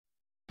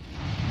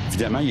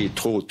Évidemment, il est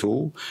trop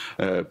tôt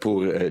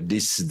pour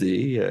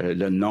décider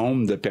le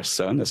nombre de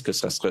personnes. Est-ce que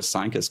ça sera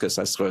 5? Est-ce que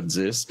ça sera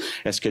 10?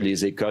 Est-ce que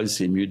les écoles,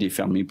 c'est mieux de les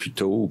fermer plus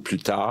tôt ou plus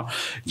tard?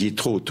 Il est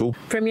trop tôt.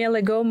 Premier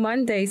Legault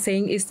Monday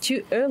saying it's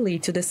too early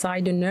to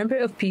decide the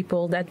number of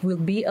people that will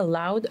be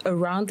allowed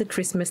around the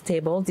Christmas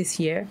table this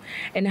year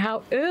and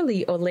how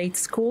early or late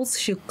schools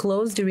should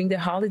close during the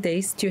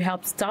holidays to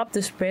help stop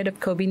the spread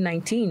of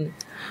COVID-19,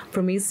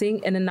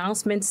 promising an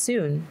announcement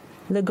soon.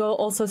 Legault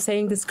also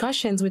saying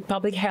discussions with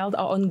public health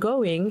are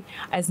ongoing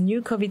as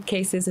new COVID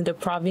cases in the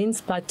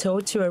province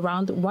plateaued to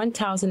around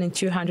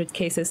 1,200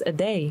 cases a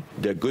day.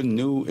 The good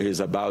news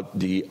is about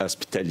the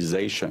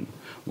hospitalization.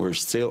 We're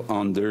still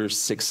under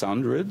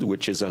 600,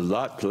 which is a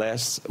lot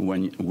less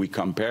when we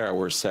compare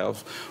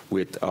ourselves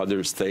with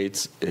other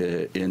states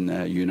in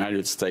the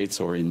United States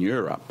or in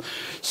Europe.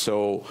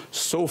 So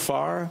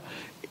far,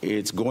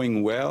 it's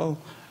going well,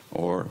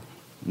 or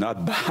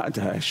not bad,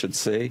 I should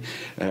say,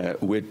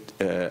 with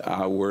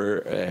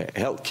our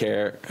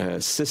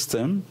healthcare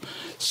system.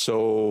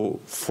 So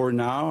for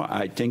now,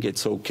 I think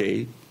it's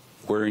okay.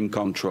 We're in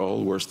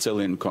control. We're still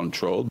in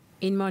control.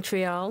 In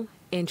Montreal,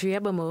 Andrea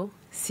Bomo,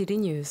 City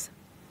News.